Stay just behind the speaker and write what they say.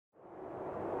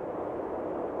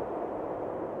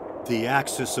The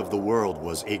axis of the world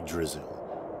was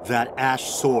Yggdrasil, that ash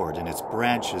sword and its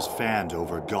branches fanned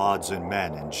over gods and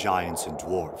men and giants and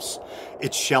dwarfs.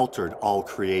 It sheltered all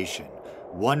creation.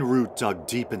 One root dug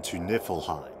deep into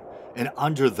Niflheim, and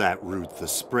under that root the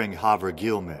spring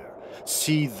Havrgilmir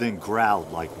seethed and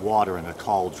growled like water in a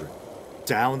cauldron.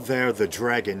 Down there the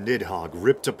dragon Nidhogg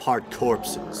ripped apart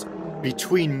corpses.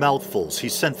 Between mouthfuls he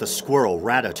sent the squirrel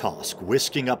Ratatosk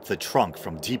whisking up the trunk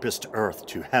from deepest earth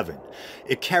to heaven.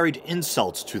 It carried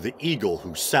insults to the eagle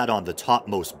who sat on the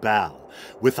topmost bough,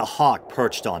 with a hawk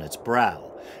perched on its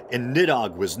brow. And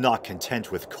Nidhogg was not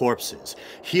content with corpses.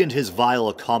 He and his vile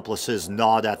accomplices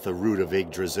gnawed at the root of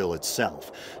Yggdrasil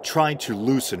itself, trying to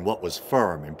loosen what was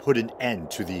firm and put an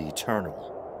end to the eternal.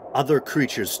 Other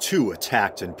creatures too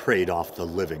attacked and preyed off the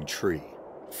living tree.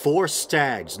 4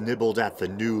 stags nibbled at the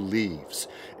new leaves,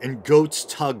 and goats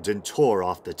tugged and tore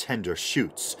off the tender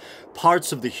shoots.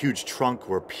 Parts of the huge trunk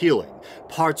were peeling,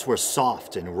 parts were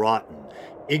soft and rotten.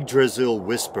 Yggdrasil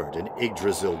whispered and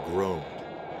Yggdrasil groaned.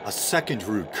 A second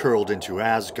root curled into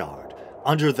Asgard.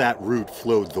 Under that root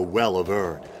flowed the Well of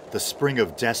Erd, the spring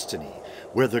of destiny,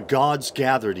 where the gods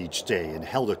gathered each day and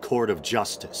held a court of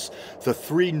justice. The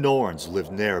 3 Norns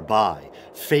lived nearby,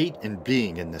 fate and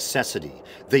being and necessity.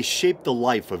 They shaped the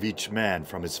life of each man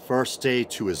from his first day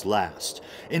to his last,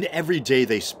 and every day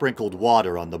they sprinkled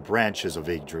water on the branches of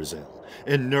Yggdrasil,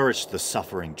 and nourished the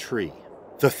suffering tree.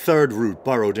 The 3rd root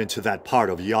burrowed into that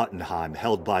part of Jotunheim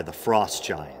held by the frost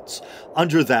giants.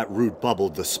 Under that root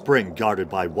bubbled the spring guarded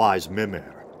by wise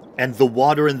Mimir. And the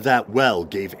water in that well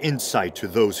gave insight to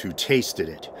those who tasted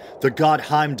it. The god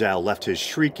Heimdall left his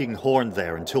shrieking horn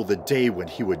there until the day when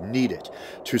he would need it,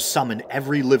 to summon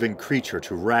every living creature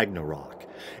to Ragnarok.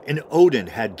 And Odin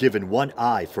had given 1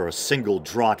 eye for a single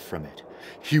draught from it.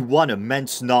 He won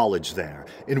immense knowledge there,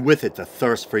 and with it the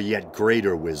thirst for yet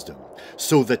greater wisdom.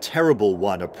 So the terrible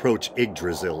one approached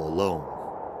Yggdrasil alone.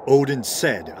 Odin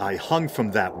said, I hung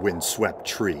from that windswept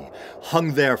tree,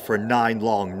 hung there for 9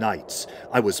 long nights.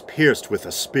 I was pierced with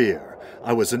a spear.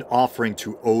 I was an offering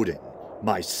to Odin,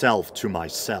 myself to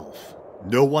myself.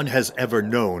 No one has ever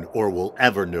known or will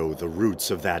ever know the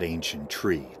roots of that ancient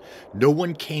tree. No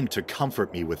one came to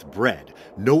comfort me with bread.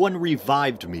 No one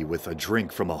revived me with a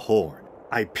drink from a horn.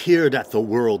 I peered at the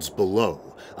worlds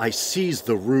below. I seized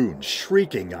the runes,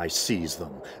 shrieking I seized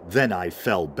them. Then I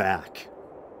fell back.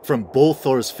 From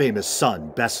Bolthor's famous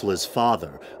son, Bestla's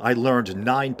father, I learned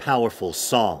 9 powerful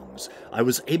songs. I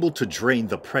was able to drain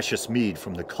the precious mead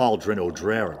from the cauldron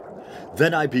Odrera.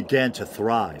 Then I began to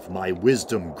thrive, my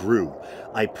wisdom grew.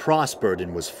 I prospered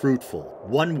and was fruitful.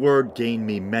 1 word gained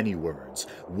me many words.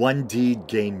 1 deed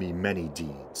gained me many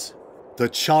deeds. The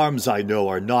charms I know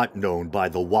are not known by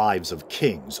the wives of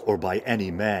kings or by any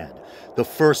man. The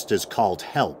first is called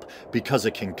help, because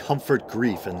it can comfort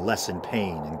grief and lessen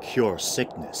pain and cure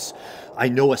sickness. I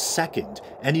know a second.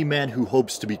 Any man who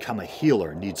hopes to become a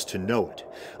healer needs to know it.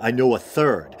 I know a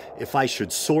third. If I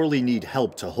should sorely need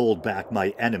help to hold back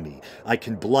my enemy, I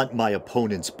can blunt my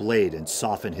opponent's blade and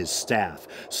soften his staff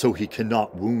so he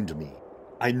cannot wound me.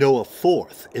 I know a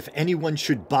fourth. If anyone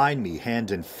should bind me hand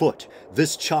and foot,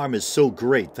 this charm is so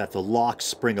great that the locks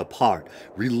spring apart.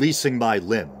 Releasing my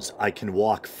limbs, I can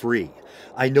walk free.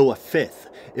 I know a fifth.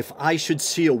 If I should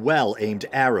see a well-aimed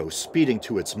arrow speeding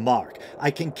to its mark, I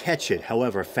can catch it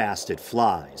however fast it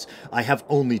flies. I have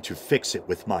only to fix it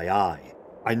with my eye.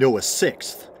 I know a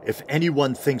sixth. If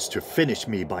anyone thinks to finish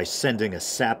me by sending a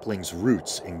sapling's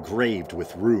roots engraved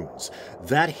with runes,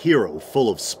 that hero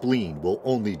full of spleen will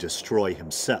only destroy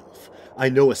himself. I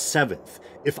know a seventh.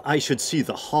 If I should see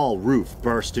the hall roof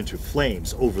burst into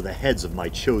flames over the heads of my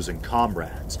chosen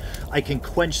comrades, I can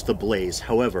quench the blaze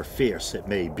however fierce it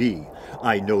may be.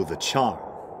 I know the charm.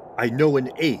 I know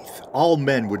an eighth. All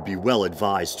men would be well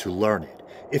advised to learn it.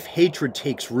 If hatred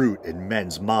takes root in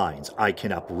men's minds, I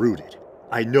can uproot it.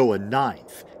 I know a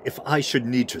ninth. If I should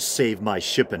need to save my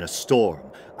ship in a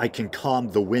storm, I can calm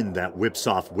the wind that whips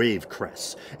off wave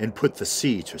crests and put the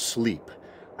sea to sleep.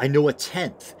 I know a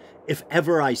tenth. If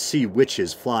ever I see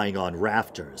witches flying on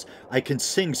rafters, I can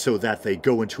sing so that they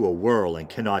go into a whirl and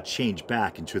cannot change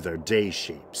back into their day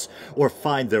shapes, or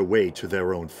find their way to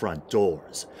their own front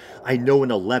doors. I know an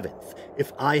 11th.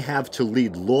 If I have to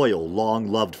lead loyal,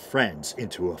 long-loved friends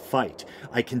into a fight,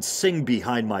 I can sing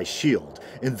behind my shield,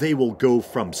 and they will go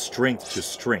from strength to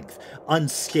strength,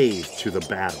 unscathed to the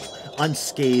battle,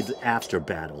 unscathed after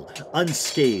battle,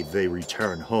 unscathed they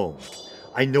return home.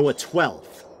 I know a 12th.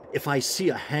 If I see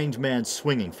a hanged man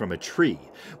swinging from a tree,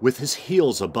 with his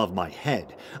heels above my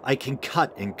head, I can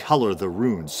cut and color the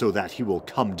runes so that he will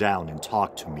come down and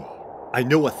talk to me. I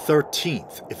know a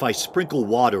 13th. If I sprinkle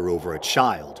water over a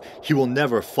child, he will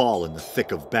never fall in the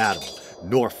thick of battle,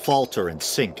 nor falter and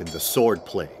sink in the sword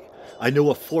play. I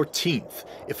know a 14th.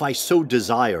 If I so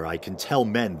desire, I can tell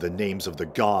men the names of the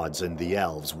gods and the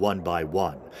elves one by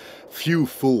one. Few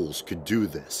fools could do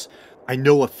this. I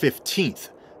know a 15th.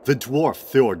 The dwarf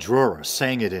Thordrura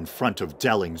sang it in front of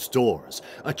Delling's doors,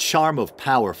 a charm of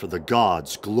power for the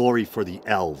gods, glory for the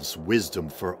elves, wisdom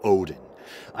for Odin.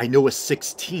 I know a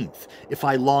 16th. If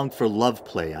I long for love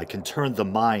play, I can turn the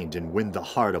mind and win the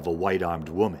heart of a white-armed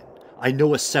woman. I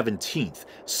know a 17th,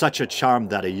 such a charm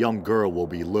that a young girl will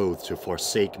be loath to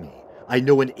forsake me. I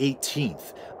know an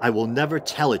 18th. I will never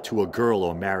tell it to a girl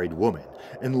or married woman,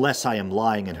 unless I am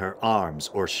lying in her arms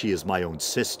or she is my own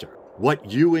sister.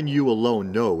 What you and you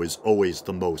alone know is always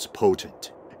the most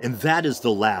potent. And that is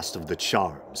the last of the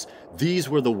charms. These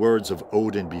were the words of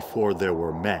Odin before there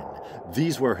were men.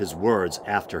 These were his words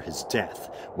after his death,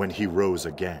 when he rose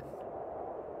again.